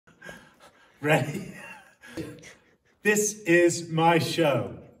Ready? This is my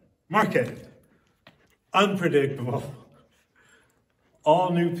show. Mark Ed. Unpredictable.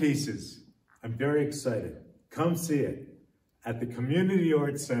 All new pieces. I'm very excited. Come see it at the Community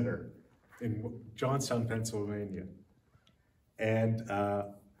Arts Center in Johnstown, Pennsylvania. And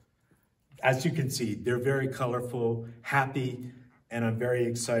as you can see, they're very colorful, happy, and I'm very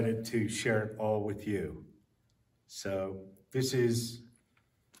excited to share it all with you. So this is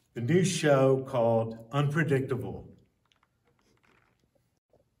the new show called Unpredictable.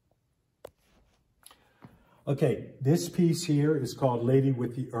 Okay, this piece here is called Lady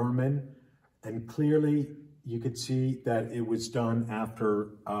with the Ermine, and clearly you could see that it was done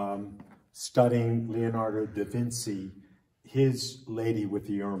after studying Leonardo da Vinci, his Lady with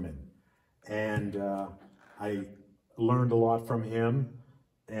the Ermine. And I learned a lot from him,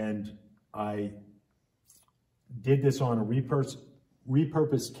 and I did this on a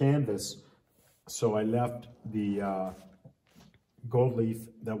repurposed canvas, so I left the gold leaf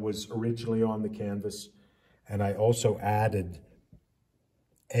that was originally on the canvas, and I also added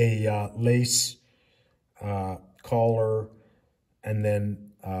a lace collar, and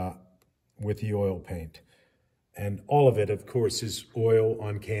then with the oil paint. And all of it, of course, is oil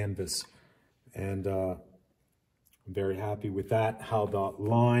on canvas. And I'm very happy with that, how the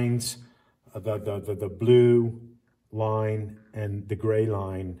lines, the blue line and the gray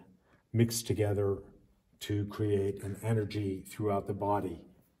line mix together to create an energy throughout the body,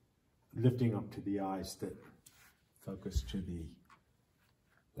 lifting up to the eyes that focus to the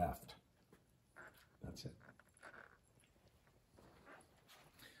left. That's it.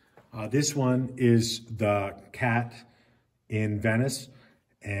 This one is the cat in Venice,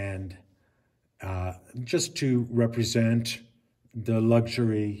 and just to represent the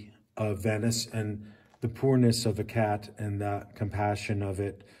luxury of Venice and the poorness of a cat and the compassion of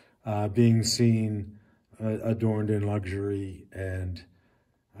it being seen adorned in luxury. And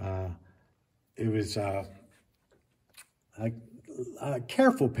it was a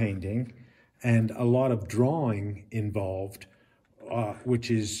careful painting and a lot of drawing involved,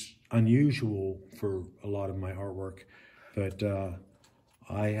 which is unusual for a lot of my artwork. But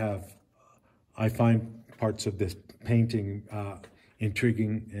I find parts of this painting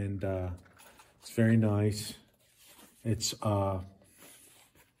intriguing, and it's very nice. It's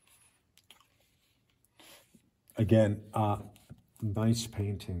again nice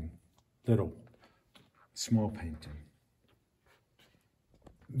painting, small painting.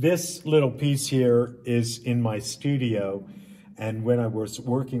 This little piece here is in my studio, and when I was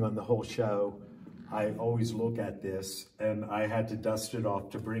working on the whole show, I always look at this, and I had to dust it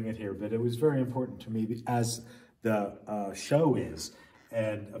off to bring it here. But it was very important to me as the show is.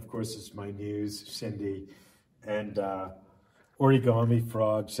 And of course, it's my muse, Cindy, and origami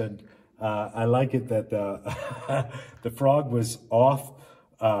frogs. And I like it that the frog was off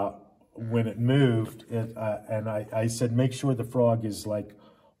when it moved. And I said, make sure the frog is like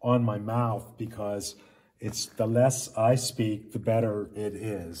on my mouth, because it's the less I speak, the better it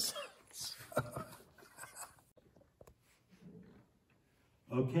is.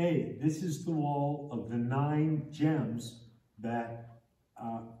 Okay, this is the wall of the 9 gems that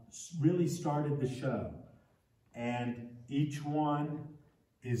really started the show. And each one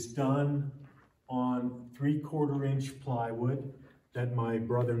is done on 3/4 inch plywood that my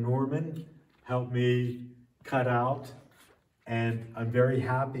brother Norman helped me cut out. And I'm very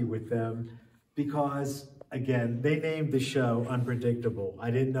happy with them because, again, they named the show Unpredictable. I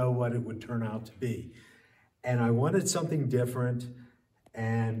didn't know what it would turn out to be. And I wanted something different,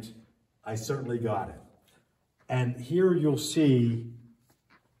 and I certainly got it. And here you'll see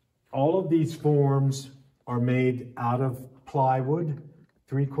all of these forms are made out of plywood,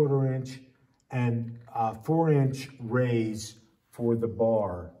 3/4 inch, and 4-inch rays for the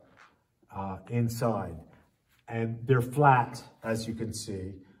bar inside. And they're flat, as you can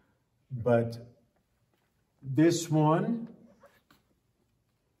see. But this one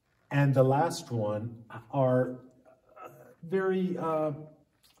and the last one are very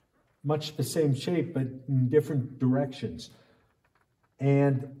much the same shape, but in different directions.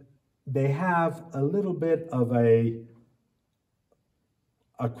 And they have a little bit of a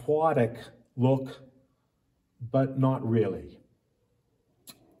aquatic look, but not really.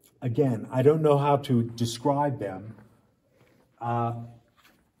 Again, I don't know how to describe them.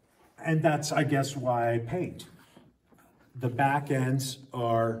 And that's, I guess, why I paint. The back ends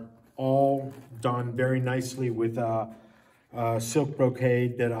are all done very nicely with silk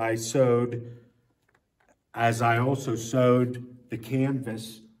brocade that I sewed, as I also sewed the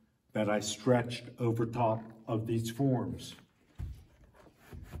canvas that I stretched over top of these forms.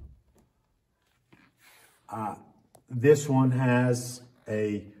 This one has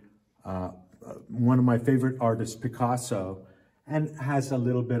one of my favorite artists, Picasso, and has a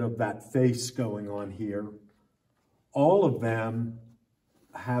little bit of that face going on here. All of them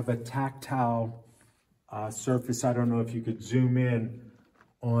have a tactile surface. I don't know if you could zoom in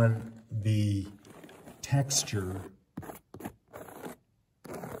on the texture.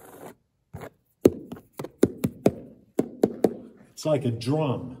 It's like a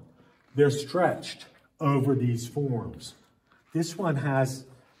drum. They're stretched over these forms. This one has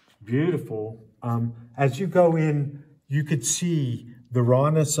beautiful, as you go in, you could see the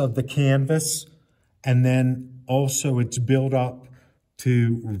rawness of the canvas, and then also it's built up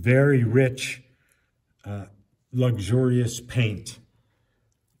to very rich, luxurious paint.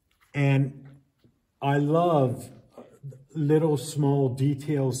 And I love little small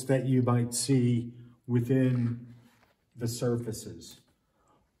details that you might see within the surfaces.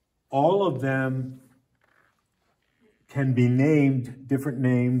 All of them can be named different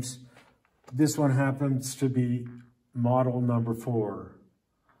names. This one happens to be model number 4.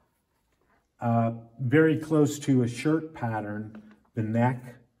 Very close to a shirt pattern, the neck,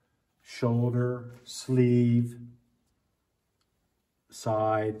 shoulder, sleeve,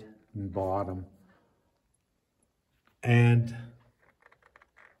 side, and bottom. And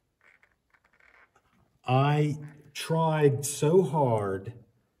I tried so hard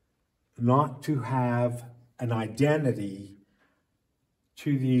not to have an identity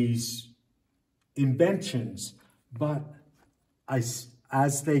to these inventions, but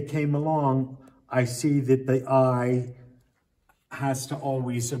as they came along, I see that the eye has to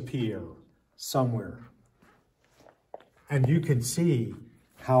always appear somewhere. And you can see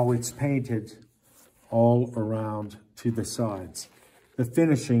how it's painted all around to the sides. The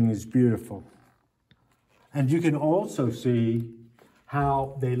finishing is beautiful. And you can also see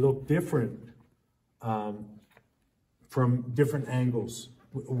how they look different from different angles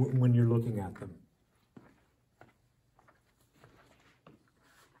when you're looking at them.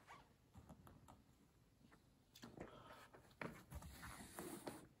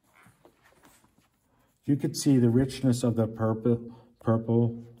 You could see the richness of the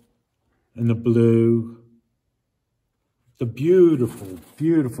purple and the blue. The beautiful,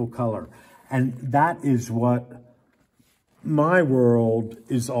 beautiful color. And that is what my world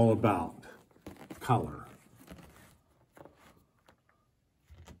is all about, color.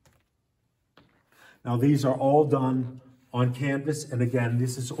 Now these are all done on canvas, and again,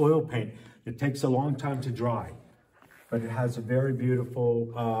 this is oil paint. It takes a long time to dry, but it has a very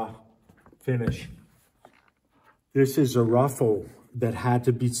beautiful finish. This is a ruffle that had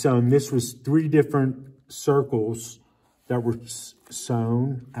to be sewn. This was 3 different circles that were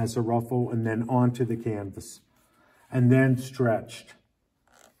sewn as a ruffle and then onto the canvas, and then stretched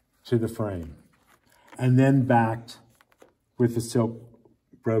to the frame, and then backed with the silk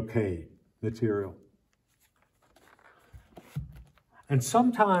brocade material. And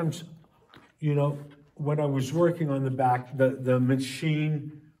sometimes, you know, when I was working on the back, the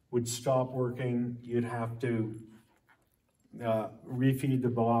machine would stop working. You'd have to refeed the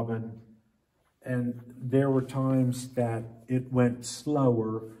bobbin. And there were times that it went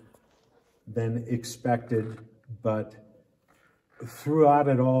slower than expected, but throughout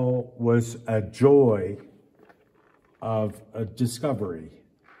it all was a joy of a discovery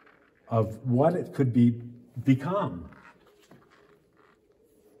of what it could become.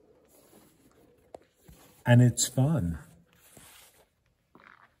 And it's fun.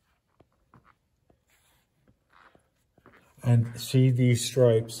 And see these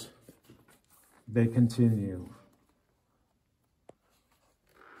stripes, they continue.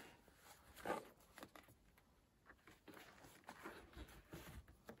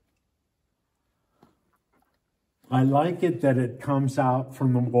 I like it that it comes out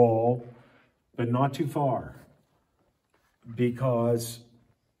from the wall, but not too far, because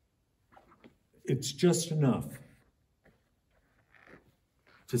it's just enough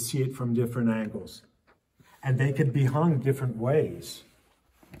to see it from different angles. And they could be hung different ways.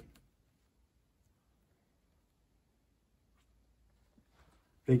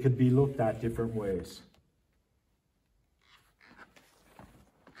 They could be looked at different ways.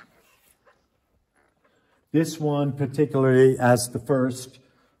 This one, particularly as the first,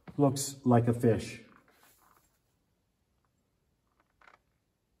 looks like a fish.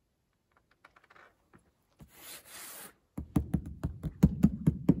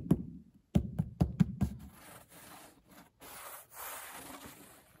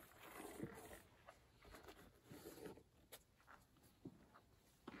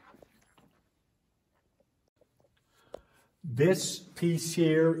 This piece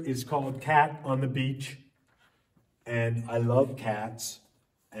here is called Cat on the Beach. and I love cats,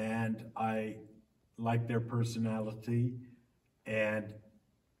 and I like their personality, and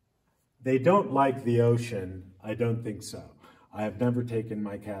they don't like the ocean. I don't think so. I have never taken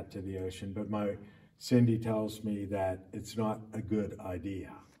my cat to the ocean, but my Cindy tells me that it's not a good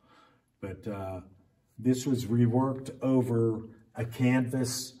idea. But this was reworked over a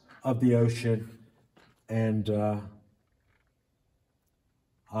canvas of the ocean, and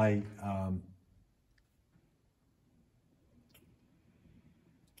I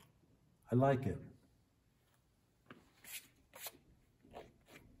like it.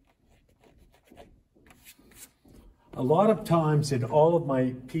 A lot of times in all of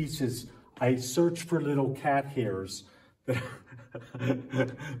my pieces, I search for little cat hairs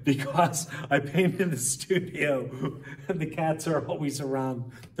because I paint in the studio and the cats are always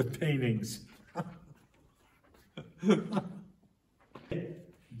around the paintings.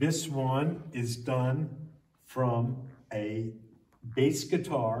 This one is done from a bass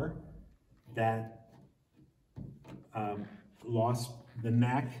guitar that lost the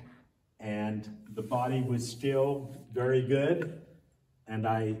neck, and the body was still very good, and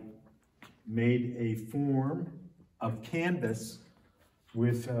I made a form of canvas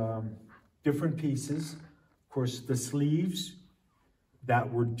with different pieces. Of course, the sleeves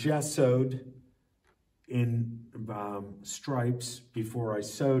that were gessoed in stripes before I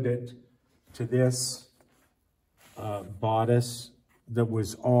sewed it to this bodice that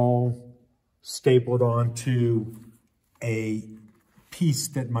was all stapled onto a piece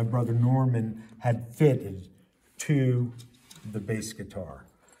that my brother Norman had fitted to the bass guitar.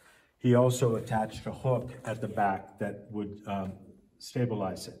 He also attached a hook at the back that would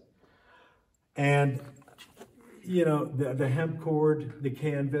stabilize it. And, you know, the hemp cord, the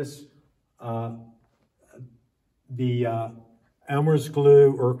canvas, the Elmer's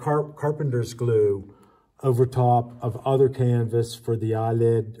glue or carpenter's glue over top of other canvas for the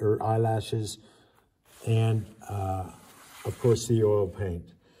eyelid or eyelashes, and of course the oil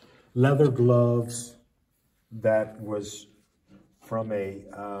paint. Leather gloves that was from a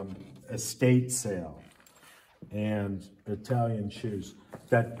estate sale, and Italian shoes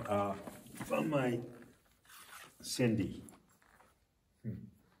that from my Cindy.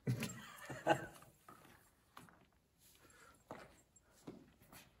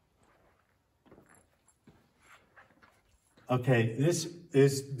 Okay, this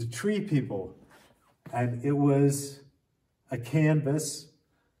is the Tree People, and it was a canvas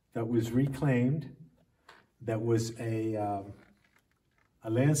that was reclaimed, that was a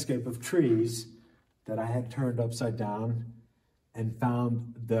landscape of trees that I had turned upside down and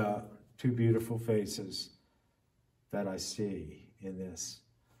found the two beautiful faces that I see in this.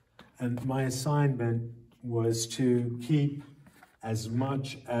 And my assignment was to keep as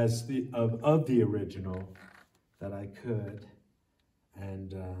much as of the original that I could,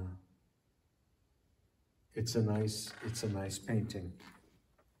 and it's a nice painting.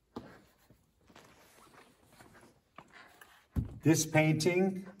 This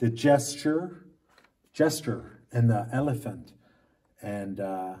painting, the jester and the elephant, and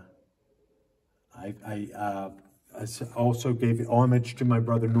I also gave homage to my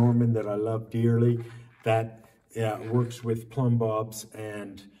brother Norman that I love dearly, that works with plumb bobs,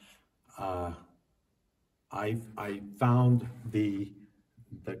 and I found the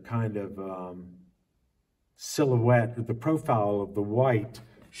kind of silhouette, the profile of the white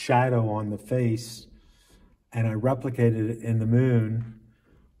shadow on the face, and I replicated it in the moon,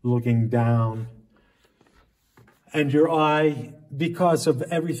 looking down. And your eye, because of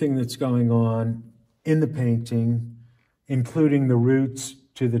everything that's going on in the painting, including the roots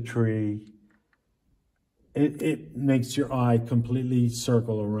to the tree, it makes your eye completely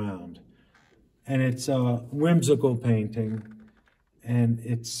circle around. And it's a whimsical painting, and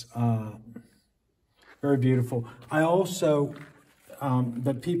it's very beautiful. I also,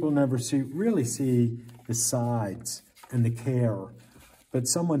 but people never really see the sides and the care, but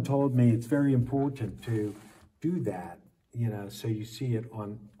someone told me it's very important to do that, you know, so you see it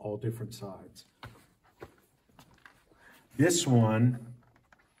on all different sides. This one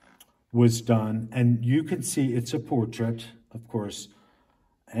was done, and you can see it's a portrait, of course,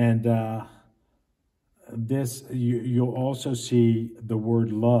 and this, you'll also see the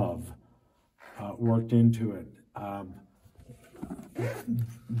word love worked into it.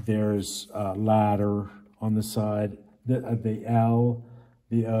 There's a ladder on the side, the L,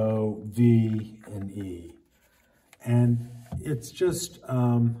 the O, V, and E. And it's just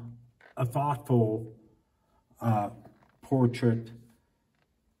a thoughtful portrait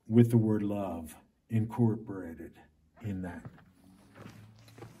with the word love incorporated in that.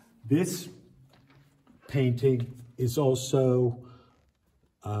 This painting is also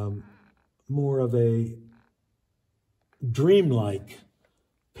more of a dreamlike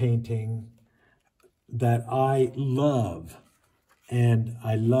painting that I love. And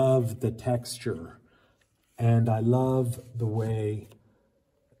I love the texture. And I love the way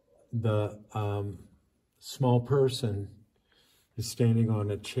the small person is standing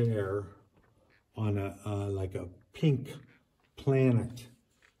on a chair on like a pink planet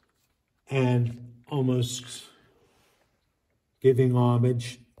and almost giving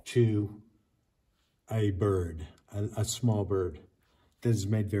homage to a bird, a small bird that is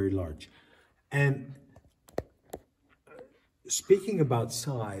made very large. And speaking about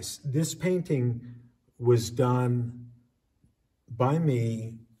size, this painting was done by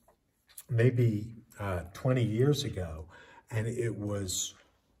me maybe 20 years ago, and it was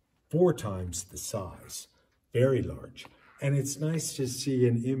 4 times the size, very large. And it's nice to see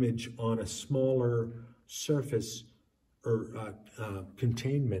an image on a smaller surface or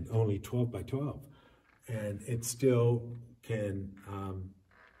containment, only 12 by 12. And it still can,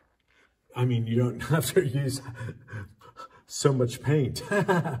 I mean, you don't have to use so much paint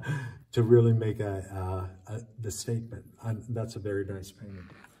to really make the statement. That's a very nice painting.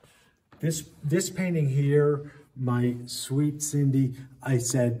 This painting here, my sweet Cindy, I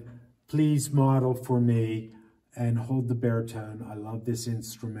said, please model for me and hold the baritone. I love this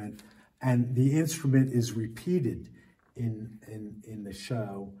instrument. And the instrument is repeated in the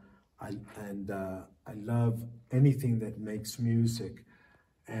show. I love anything that makes music.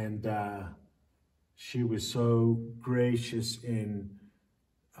 And she was so gracious in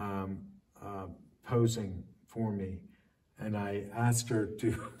posing for me. And I asked her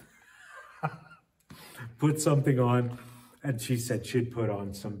to put something on, and she said she'd put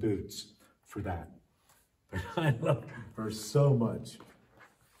on some boots for that. But I love her so much.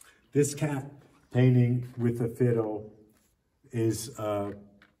 This cat painting with a fiddle is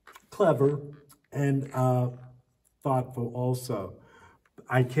clever and thoughtful also.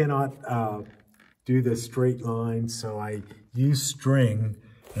 I cannot do the straight line, so I use string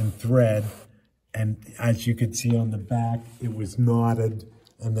and thread, and as you can see on the back, it was knotted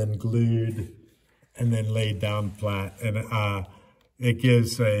and then glued and then laid down flat, and it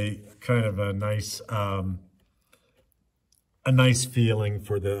gives a kind of a nice feeling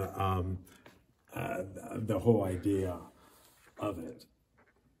for the whole idea of it.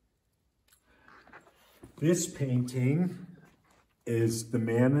 This painting is the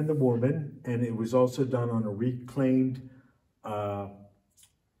man and the woman, and it was also done on a reclaimed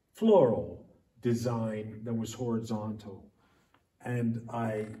floral design that was horizontal. And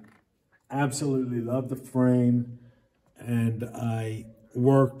I absolutely love the frame, and I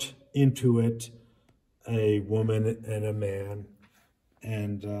worked into it a woman and a man.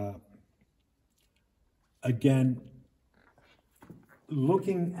 And again,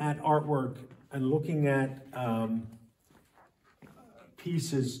 looking at artwork and looking at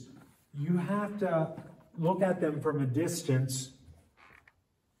pieces, you have to look at them from a distance,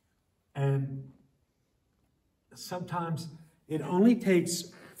 and sometimes it only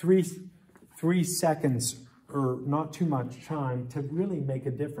takes three seconds or not too much time to really make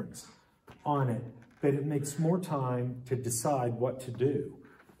a difference on it, but it makes more time to decide what to do.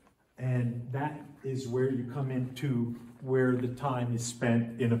 And that is where you come into where the time is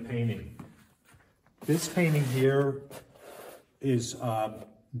spent in a painting. This painting here is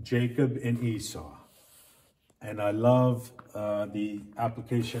Jacob and Esau. And I love the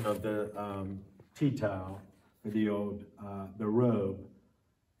application of the tea towel, the old, the robe,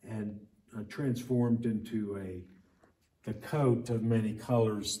 and transformed into the coat of many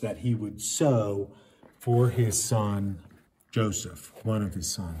colors that he would sew for his son, Joseph, one of his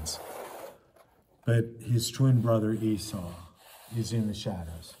sons. But his twin brother, Esau, is in the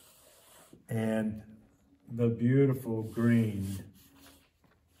shadows. And the beautiful green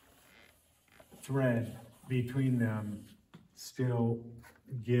thread between them still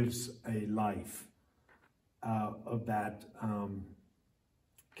gives a life of that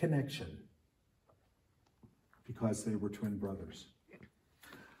connection, because they were twin brothers.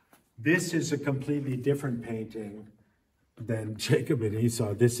 This is a completely different painting than Jacob and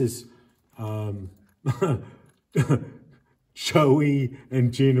Esau. This is Joey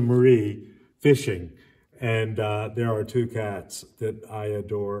and Gina Marie fishing. And there are 2 cats that I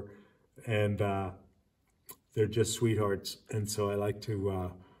adore, and they're just sweethearts. And so I like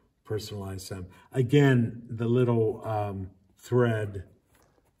to personalize them. Again, the little thread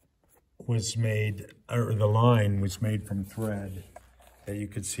was made, or the line was made from thread that you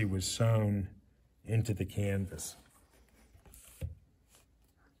could see was sewn into the canvas.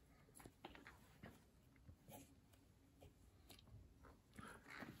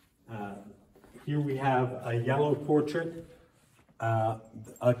 Here we have a yellow portrait. I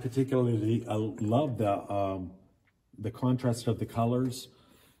particularly love the contrast of the colors,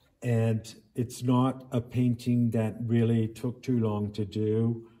 and it's not a painting that really took too long to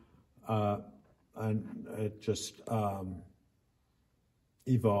do, and it just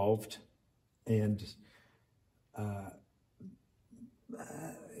evolved, and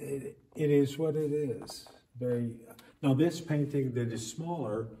it is what it is. Now this painting that is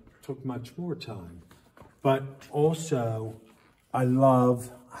smaller took much more time, but also I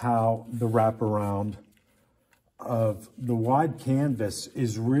love how the wraparound of the wide canvas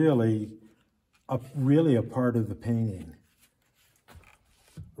is really a part of the painting.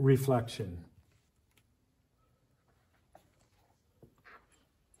 Reflection.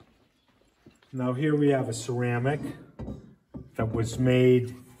 Now here we have a ceramic that was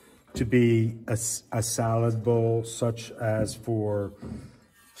made to be a salad bowl, such as for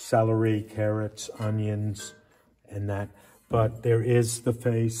celery, carrots, onions, and that. But there is the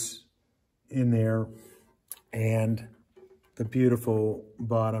face in there and the beautiful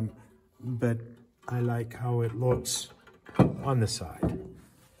bottom, but I like how it looks on the side.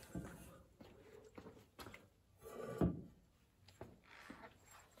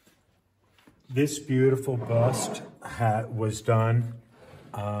 This beautiful bust was done,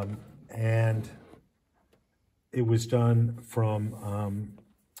 and it was done from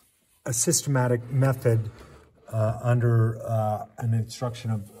a systematic method under an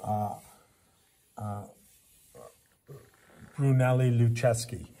instruction of Brunelli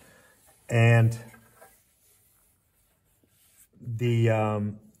Lucheschi. And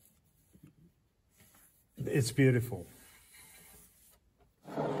it's beautiful.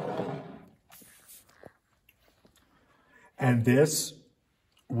 And this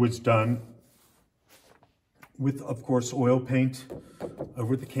was done with, of course, oil paint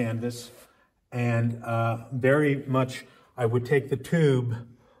over the canvas. And very much, I would take the tube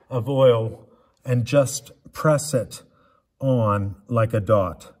of oil and just press it on like a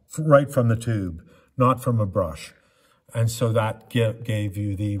dot, right from the tube, not from a brush. And so that gave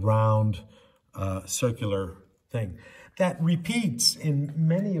you the round, circular thing. That repeats in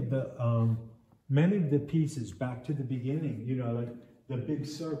many of the pieces back to the beginning, you know, like the big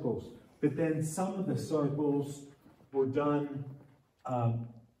circles. But then some of the circles were done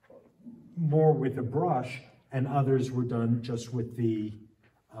more with a brush, and others were done just with the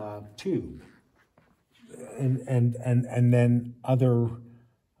tube. And then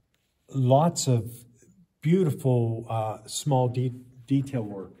lots of beautiful small detail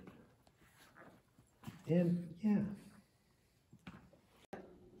work. And yeah.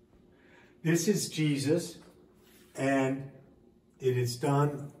 This is Jesus, and it is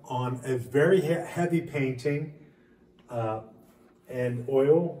done on a very heavy painting and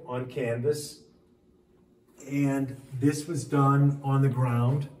oil on canvas. And this was done on the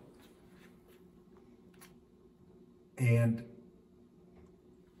ground. And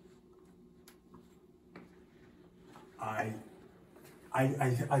I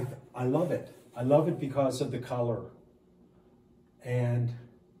love it. I love it because of the color. And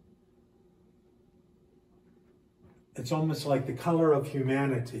it's almost like the color of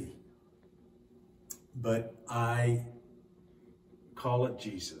humanity, but I call it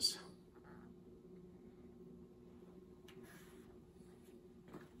Jesus.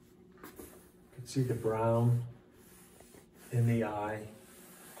 You can see the brown in the eye.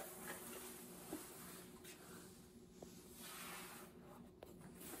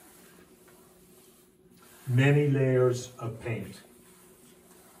 Many layers of paint.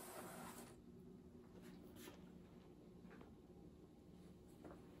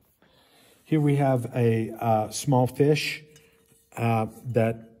 Here we have a small fish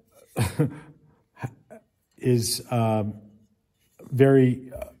that is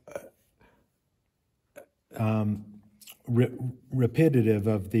very repetitive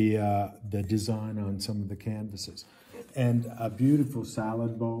of the design on some of the canvases. And a beautiful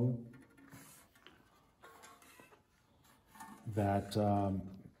salad bowl that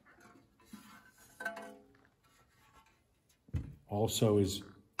also is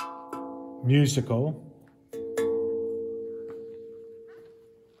musical.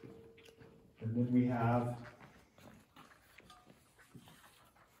 And then we have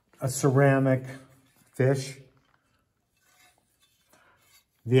a ceramic fish,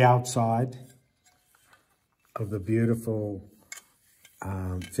 the outside of the beautiful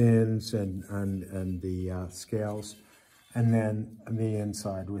fins and the scales, and then the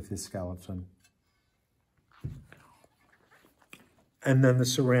inside with the skeleton. And then the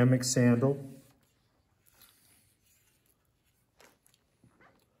ceramic sandal.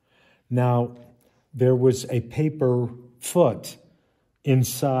 Now, there was a paper foot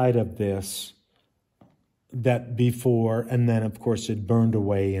inside of this that before, and then of course it burned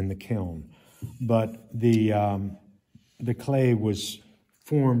away in the kiln. But the clay was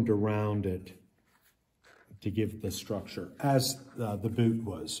formed around it to give the structure, as the boot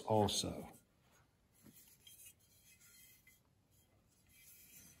was also.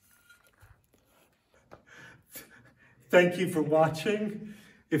 Thank you for watching.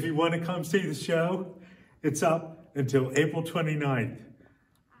 If you want to come see the show, it's up until April 29th,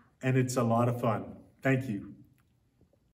 and it's a lot of fun. Thank you.